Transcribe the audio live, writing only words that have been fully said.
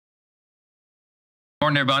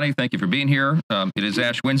Morning, everybody. Thank you for being here. It is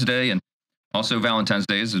Ash Wednesday and also Valentine's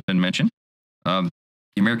Day, as has been mentioned. The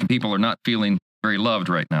American people are not feeling very loved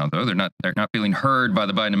right now, though. They're not feeling heard by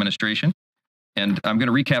the Biden administration. And I'm going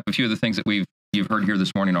to recap a few of the things that you've heard here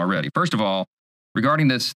this morning already. First of all, regarding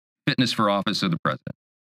this fitness for office of the president,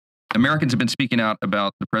 Americans have been speaking out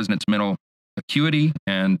about the president's mental acuity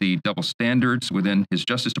and the double standards within his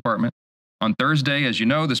Justice Department. On Thursday, as you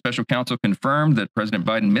know, the special counsel confirmed that President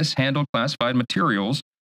Biden mishandled classified materials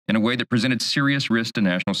in a way that presented serious risk to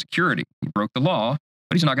national security. He broke the law,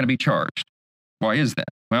 but he's not going to be charged. Why is that?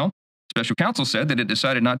 Well, special counsel said that it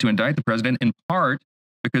decided not to indict the president in part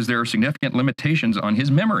because there are significant limitations on his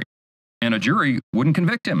memory, and a jury wouldn't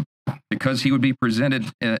convict him because he would be presented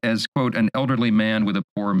as, quote, an elderly man with a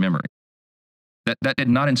poor memory. That did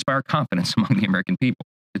not inspire confidence among the American people.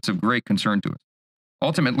 It's of great concern to us.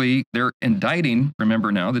 Ultimately, they're indicting,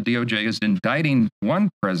 remember now, the DOJ is indicting one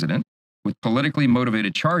president with politically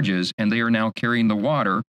motivated charges, and they are now carrying the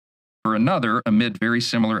water for another amid very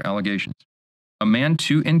similar allegations. A man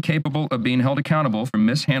too incapable of being held accountable for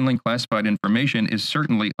mishandling classified information is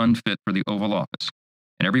certainly unfit for the Oval Office.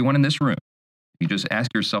 And everyone in this room, if you just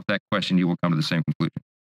ask yourself that question, you will come to the same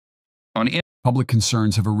conclusion. Public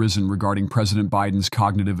concerns have arisen regarding President Biden's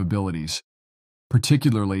cognitive abilities,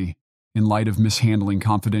 particularly in light of mishandling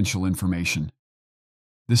confidential information.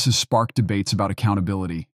 This has sparked debates about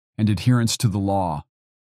accountability and adherence to the law.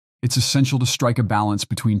 It's essential to strike a balance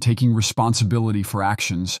between taking responsibility for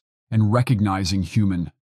actions and recognizing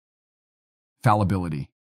human fallibility.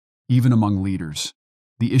 Even among leaders,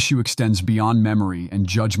 the issue extends beyond memory and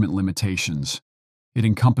judgment limitations. It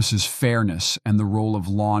encompasses fairness and the role of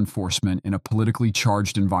law enforcement in a politically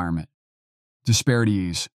charged environment.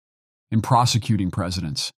 Disparities in prosecuting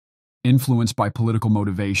presidents, influenced by political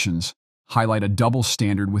motivations, highlight a double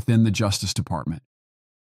standard within the Justice Department.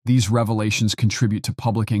 These revelations contribute to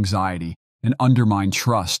public anxiety and undermine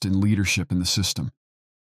trust in leadership in the system.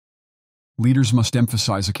 Leaders must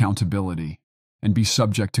emphasize accountability and be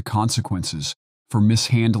subject to consequences for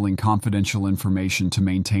mishandling confidential information to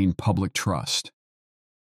maintain public trust.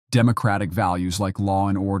 Democratic values like law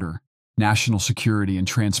and order, national security, and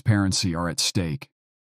transparency are at stake.